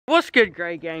What's good,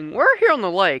 Gray Gang? We're here on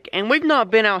the lake, and we've not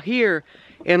been out here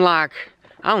in like,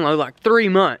 I don't know, like 3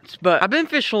 months. But I've been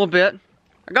fishing a little bit.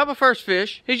 I got my first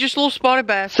fish. He's just a little spotted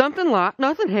bass. Something light,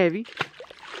 nothing heavy.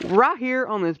 Right here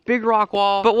on this big rock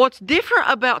wall. But what's different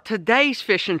about today's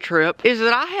fishing trip is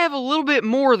that I have a little bit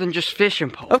more than just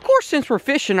fishing poles. Of course, since we're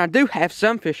fishing, I do have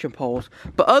some fishing poles.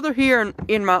 But other here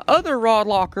in my other rod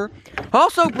locker, I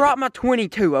also brought my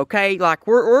 22, okay? Like,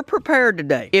 we're prepared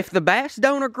today. If the bass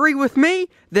don't agree with me,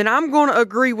 then I'm gonna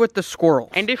agree with the squirrel.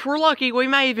 And if we're lucky, we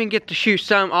may even get to shoot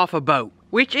some off a boat,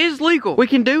 which is legal. We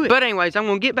can do it. But anyways, I'm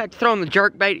gonna get back to throwing the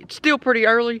jerk bait. It's still pretty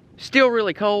early, still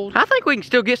really cold. I think we can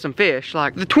still get some fish.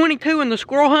 Like the 22 and the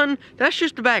squirrel hunting, that's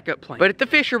just a backup plan. But if the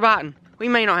fish are biting, we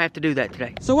may not have to do that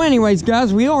today. So anyways,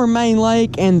 guys, we are main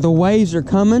lake and the waves are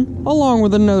coming along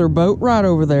with another boat right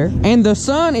over there. And the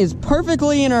sun is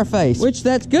perfectly in our face, which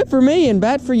that's good for me and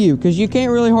bad for you because you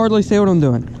can't really hardly see what I'm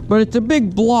doing. But it's a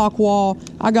big block wall.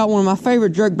 I got one of my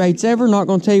favorite jerk baits ever. Not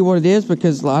gonna tell you what it is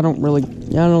because I don't really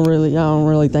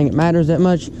think it matters that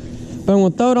much. But I'm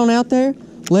gonna throw it on out there.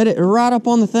 Let it right up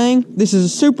on the thing. This is a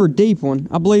super deep one.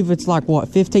 I believe it's like, what,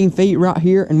 15 feet right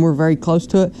here, and we're very close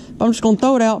to it. But I'm just gonna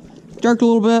throw it out, jerk a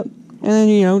little bit, and then,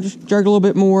 you know, just jerk a little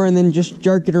bit more, and then just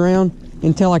jerk it around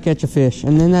until I catch a fish.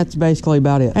 And then that's basically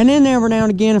about it. And then every now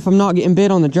and again, if I'm not getting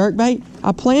bit on the jerk bait,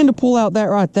 I plan to pull out that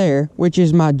right there, which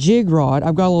is my jig rod.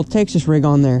 I've got a little Texas rig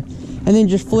on there. And then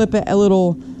just flip it at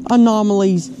little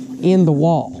anomalies in the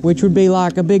wall, which would be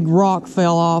like a big rock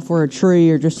fell off or a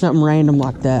tree or just something random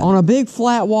like that. On a big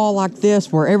flat wall like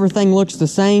this where everything looks the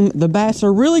same, the bass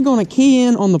are really going to key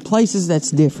in on the places that's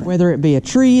different, whether it be a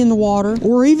tree in the water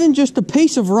or even just a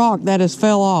piece of rock that has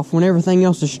fell off when everything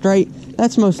else is straight.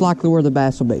 That's most likely where the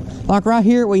bass will be. Like right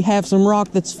here, we have some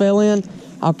rock that's fell in.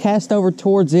 I'll cast over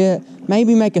towards it,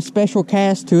 maybe make a special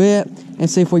cast to it and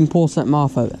see if we can pull something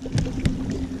off of it.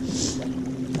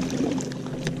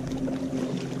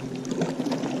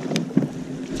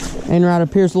 And right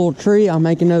up here's a little tree. I'll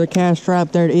make another cast right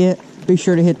up there to it. Be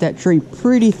sure to hit that tree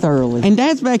pretty thoroughly. And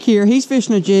Dad's back here. He's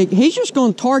fishing a jig. He's just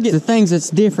going to target the things that's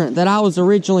different that I was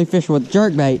originally fishing with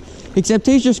jerkbait. Except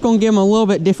he's just going to give them a little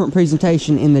bit different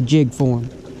presentation in the jig form.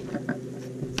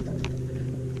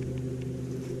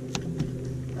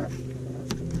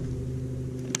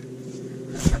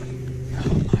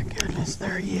 Oh my goodness,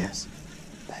 there he is.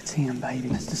 That's him, baby.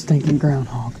 That's the stinking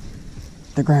groundhog.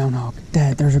 The groundhog.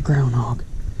 Dad, there's a groundhog.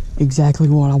 Exactly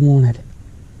what I wanted.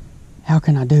 How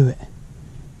can I do it?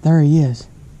 There he is.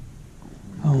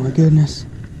 Oh my goodness.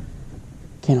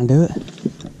 Can I do it?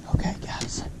 Okay,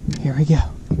 guys. Here we go.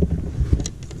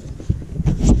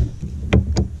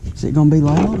 Is it gonna be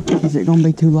loud? Is it gonna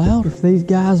be too loud? If these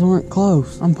guys aren't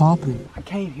close, I'm popping him. I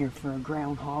came here for a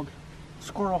groundhog.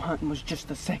 Squirrel hunting was just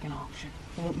the second option.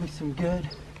 I want me some good.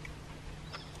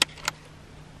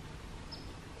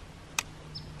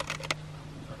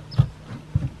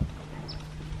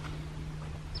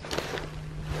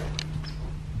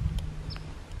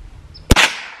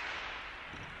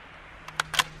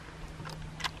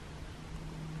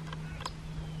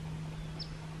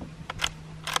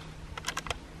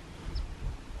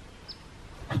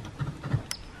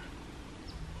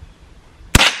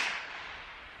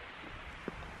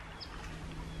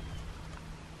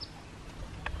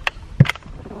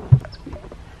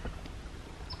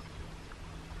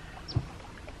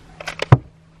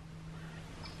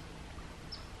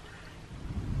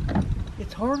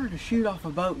 It's harder to shoot off a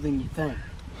boat than you think,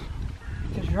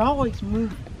 because you're always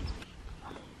moving.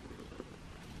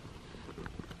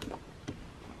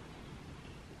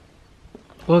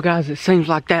 Well guys, it seems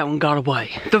like that one got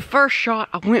away. The first shot,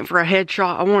 I went for a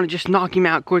headshot. I want to just knock him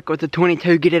out quick with the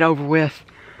 22, get it over with.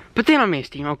 But then I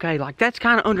missed him, okay? Like, that's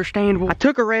kind of understandable. I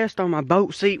took a rest on my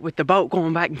boat seat with the boat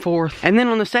going back and forth. And then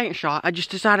on the second shot, I just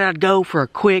decided I'd go for a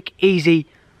quick, easy,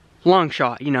 long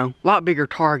shot, you know, a lot bigger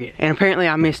target. And apparently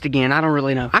I missed again. I don't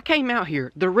really know. I came out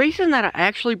here. The reason that I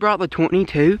actually brought the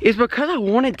 22 is because I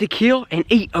wanted to kill and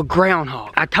eat a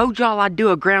groundhog. I told y'all I'd do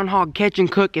a groundhog catch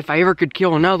and cook if I ever could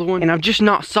kill another one. And I've just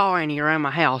not saw any around my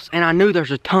house. And I knew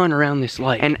there's a ton around this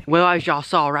lake. And well, as y'all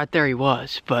saw right there, he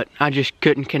was. But I just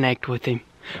couldn't connect with him.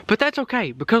 But that's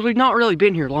okay, because we've not really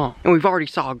been here long, and we've already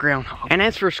saw a groundhog. And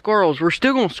as for squirrels, we're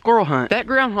still gonna squirrel hunt. That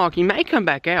groundhog, he may come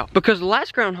back out, because the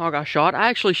last groundhog I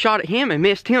actually shot at him and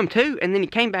missed him too, and then he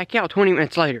came back out 20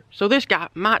 minutes later. So this guy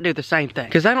might do the same thing,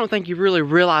 because I don't think he really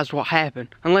realized what happened,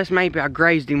 unless maybe I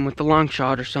grazed him with the long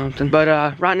shot or something.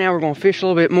 But right now we're gonna fish a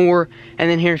little bit more, and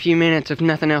then here in a few minutes, if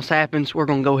nothing else happens, we're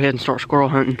gonna go ahead and start squirrel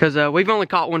hunting, because we've only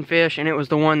caught one fish, and it was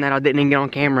the one that I didn't even get on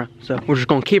camera. So we're just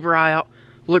gonna keep our eye out,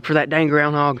 look for that dang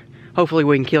groundhog. Hopefully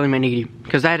we can kill him and eat him,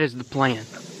 because that is the plan.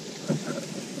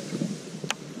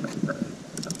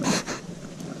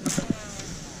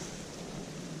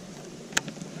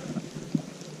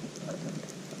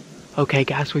 Okay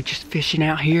guys, we're just fishing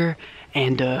out here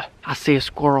and I see a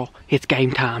squirrel. It's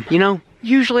game time. You know,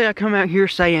 usually I come out here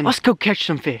saying, let's go catch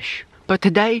some fish. But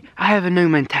today, I have a new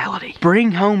mentality.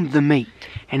 Bring home the meat.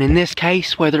 And in this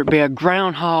case, whether it be a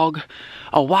groundhog,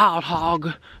 a wild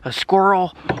hog, a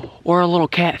squirrel, or a little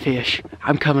catfish,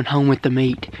 I'm coming home with the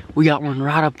meat. We got one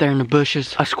right up there in the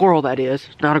bushes. A squirrel, that is,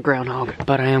 not a groundhog.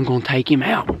 But I am gonna take him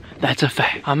out. That's a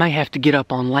fact. I may have to get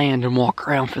up on land and walk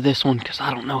around for this one because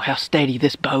I don't know how steady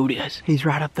this boat is. He's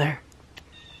right up there.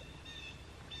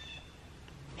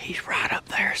 He's right up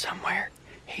there somewhere.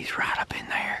 He's right up in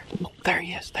there. Oh, there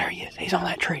he is, there he is. He's on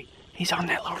that tree. He's on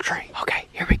that little tree. Okay,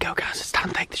 here we go, guys. It's time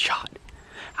to take the shot.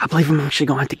 I believe I'm actually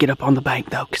going to have to get up on the bank,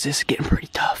 though, because this is getting pretty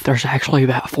tough. There's actually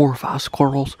about 4 or 5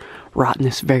 squirrels right in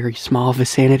this very small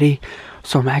vicinity.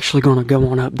 So I'm actually going to go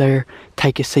on up there,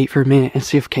 take a seat for a minute, and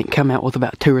see if I can come out with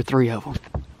about 2 or 3 of them.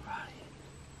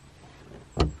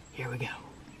 Here we go.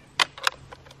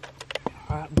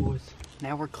 All right, boys.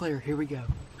 Now we're clear. Here we go.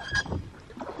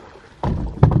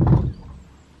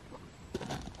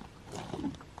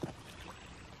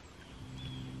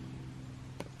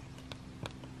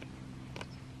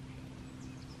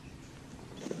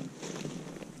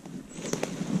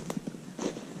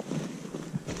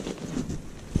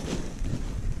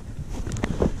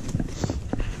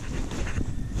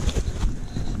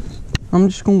 I'm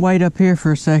just gonna wait up here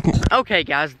for a second. Okay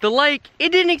guys, the lake,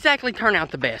 it didn't exactly turn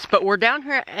out the best, but we're down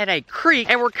here at a creek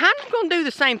and we're kind of gonna do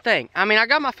the same thing. I mean, I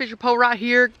got my fishing pole right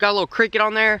here, got a little cricket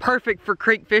on there, perfect for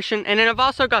creek fishing. And then I've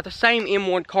also got the same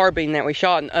M1 carbine that we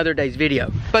shot in the other day's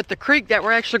video. But the creek that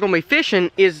we're actually gonna be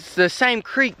fishing is the same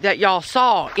creek that y'all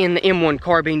saw in the M1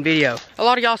 carbine video. A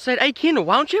lot of y'all said, hey Kendall,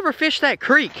 why don't you ever fish that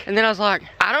creek? And then I was like,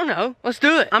 I don't know, let's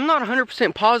do it. I'm not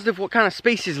 100% positive what kind of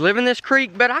species live in this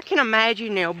creek, but I can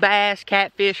imagine, you know, bass,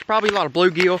 catfish, probably a lot of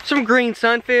bluegill, some green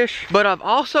sunfish. But I've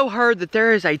also heard that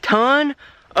there is a ton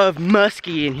of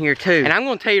muskie in here too. And I'm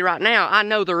gonna tell you right now, I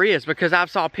know there is because I've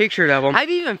saw pictures of them. I've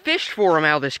even fished for them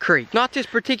out of this creek. Not this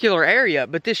particular area,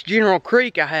 but this general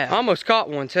creek I have. I almost caught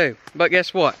one too, but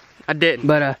guess what? I didn't.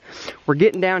 But we're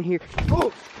getting down here.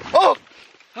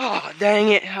 Oh, dang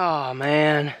it. Oh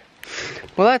man.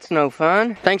 Well, that's no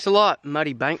fun. Thanks a lot,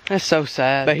 Muddy Bank. That's so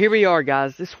sad. But here we are,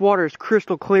 guys. This water is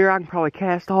crystal clear. I can probably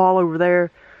cast all over there,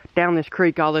 down this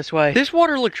creek all this way. This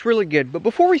water looks really good, but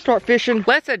before we start fishing,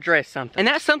 let's address something. And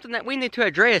that's something that we need to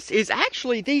address is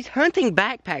actually these hunting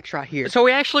backpacks right here. So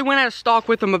we actually went out of stock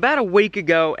with them about a week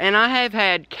ago, and I have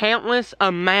had countless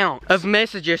amount of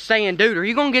messages saying, dude, are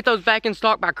you gonna get those back in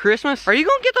stock by Christmas? Are you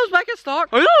gonna get those back in stock?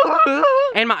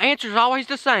 And my answer is always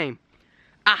the same.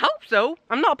 I hope so.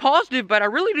 I'm not positive, but I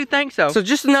really do think so. So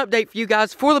just an update for you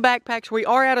guys. For the backpacks, we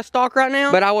are out of stock right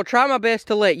now, but I will try my best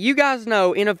to let you guys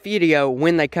know in a video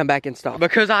when they come back in stock,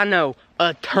 because I know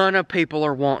a ton of people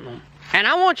are wanting them. And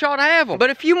I want y'all to have them. But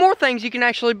a few more things you can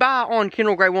actually buy on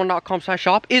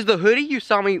KendallGray1.com/shop is the hoodie you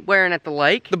saw me wearing at the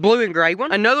lake, the blue and gray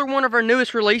one. Another one of our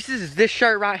newest releases is this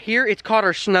shirt right here. It's called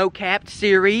our Snow-Capped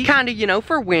series, kind of, you know,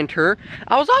 for winter.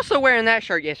 I was also wearing that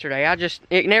shirt yesterday.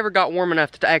 It never got warm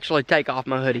enough to actually take off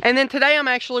my hoodie. And then today I'm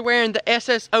actually wearing the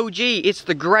SSOG. It's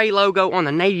the gray logo on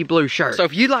the navy blue shirt. So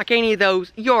if you like any of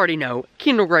those, you already know,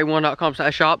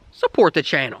 KendallGray1.com/shop, support the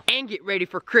channel. And get ready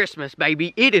for Christmas,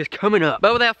 baby. It is coming up.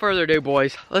 But without further ado,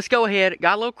 boys, let's go ahead.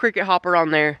 Got a little cricket hopper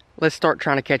on there. Let's start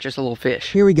trying to catch us a little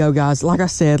fish. Here we go, guys. Like I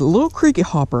said, a little cricket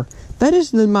hopper. That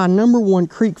is my #1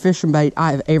 creek fishing bait I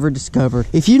have ever discovered.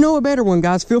 If you know a better one,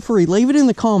 guys, feel free, leave it in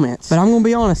the comments. But I'm gonna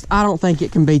be honest, I don't think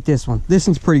it can beat this one. This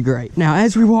one's pretty great. Now,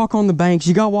 as we walk on the banks,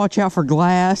 you gotta watch out for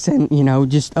glass and, you know,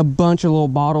 just a bunch of little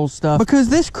bottles stuff, because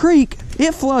this creek,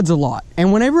 it floods a lot.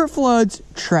 And whenever it floods,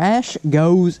 trash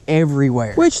goes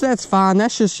everywhere. Which, that's fine.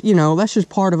 That's just, you know, that's just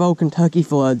part of old Kentucky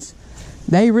floods.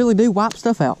 They really do wipe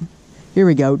stuff out. Here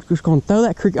we go. Just gonna throw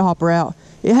that cricket hopper out.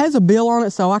 It has a bill on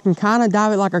it, so I can kind of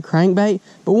dive it like a crankbait.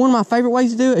 But one of my favorite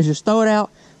ways to do it is just throw it out,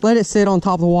 let it sit on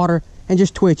top of the water, and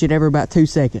just twitch it every about 2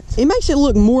 seconds. It makes it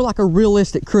look more like a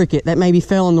realistic cricket that maybe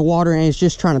fell in the water and is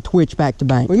just trying to twitch back to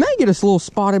bank. We may get us a little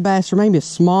spotted bass or maybe a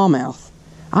smallmouth.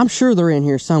 I'm sure they're in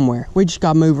here somewhere. We just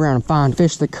gotta move around and find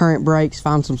fish. The current breaks,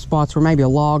 find some spots where maybe a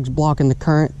log's blocking the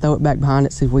current, throw it back behind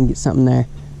it, see if we can get something there.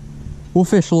 We'll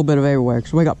fish a little bit of everywhere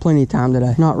because we got plenty of time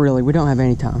today. Not really, we don't have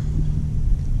any time.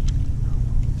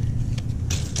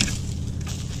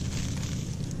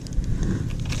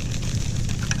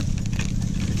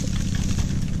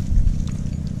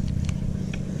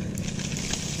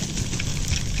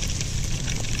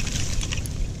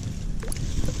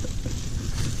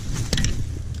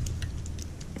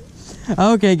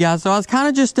 Okay, guys, so I was kind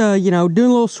of just, you know, doing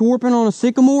a little swarping on a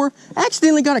sycamore.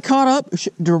 Accidentally got it caught up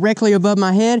directly above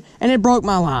my head, and it broke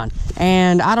my line.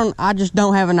 And I just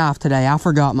don't have a knife today. I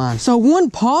forgot mine. So one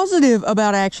positive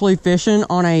about actually fishing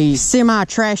on a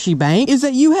semi-trashy bank is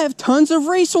that you have tons of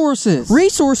resources.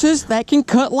 Resources that can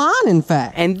cut line, in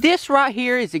fact. And this right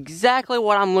here is exactly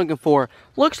what I'm looking for.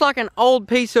 Looks like an old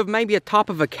piece of maybe a top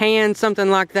of a can, something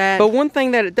like that. But one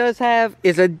thing that it does have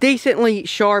is a decently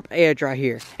sharp edge right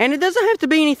here. And it doesn't have to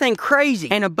be anything crazy.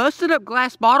 And a busted up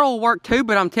glass bottle will work too,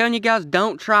 but I'm telling you guys,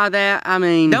 don't try that. I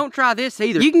mean, don't try this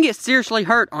either. You can get seriously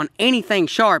hurt on anything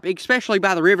sharp, especially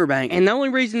by the riverbank. And the only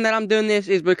reason that I'm doing this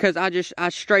is because I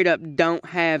straight up don't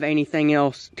have anything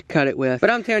else to cut it with. But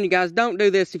I'm telling you guys, don't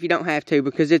do this if you don't have to,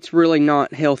 because it's really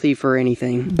not healthy for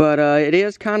anything. But it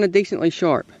is kind of decently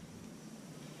sharp.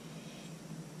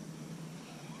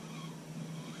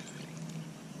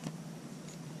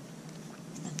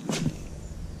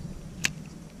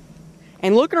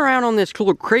 And looking around on this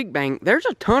little creek bank, there's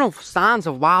a ton of signs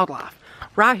of wildlife.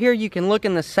 Right here, you can look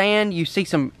in the sand. You see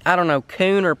some, I don't know,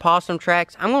 coon or possum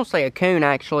tracks. I'm gonna say a coon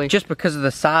actually, just because of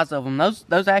the size of them.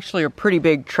 Those actually are pretty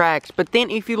big tracks. But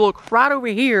then if you look right over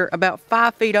here, about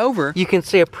 5 feet over, you can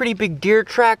see a pretty big deer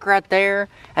track right there.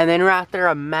 And then right there,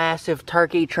 a massive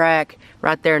turkey track.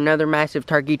 Right there, another massive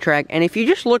turkey track. And if you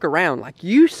just look around, like,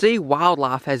 you see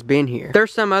wildlife has been here.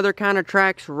 There's some other kind of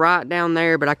tracks right down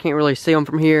there, but I can't really see them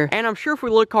from here. And I'm sure if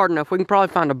we look hard enough, we can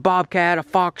probably find a bobcat, a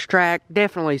fox track,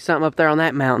 definitely something up there on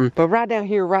that mountain. But right down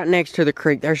here, right next to the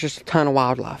creek, there's just a ton of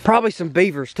wildlife. Probably some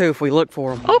beavers too, if we look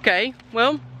for them. Okay,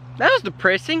 well, that was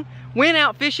depressing. Went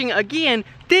out fishing again,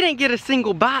 didn't get a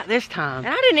single bite this time.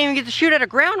 And I didn't even get to shoot at a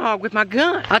groundhog with my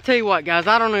gun. I tell you what, guys,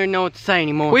 I don't even know what to say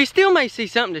anymore. We still may see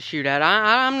something to shoot at.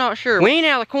 I'm not sure. We ain't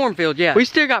out of the cornfield yet. We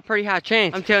still got pretty high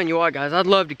chance. I'm telling you what, guys, I'd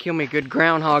love to kill me a good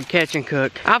groundhog catch and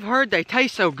cook. I've heard they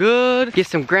taste so good. Get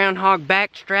some groundhog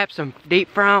back straps, some deep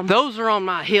fry 'em. Those are on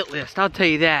my hit list, I'll tell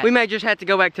you that. We may just have to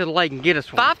go back to the lake and get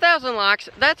us one. 5,000 likes,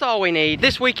 that's all we need.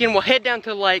 This weekend, we'll head down to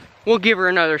the lake. We'll give her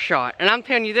another shot. And I'm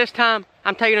telling you, this time,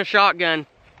 I'm taking a shotgun.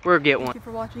 We'll get one. Thank you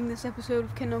for watching this episode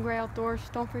of Kendall Gray Outdoors.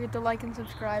 Don't forget to like and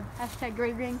subscribe.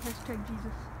 #GreatRing,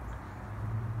 #Jesus.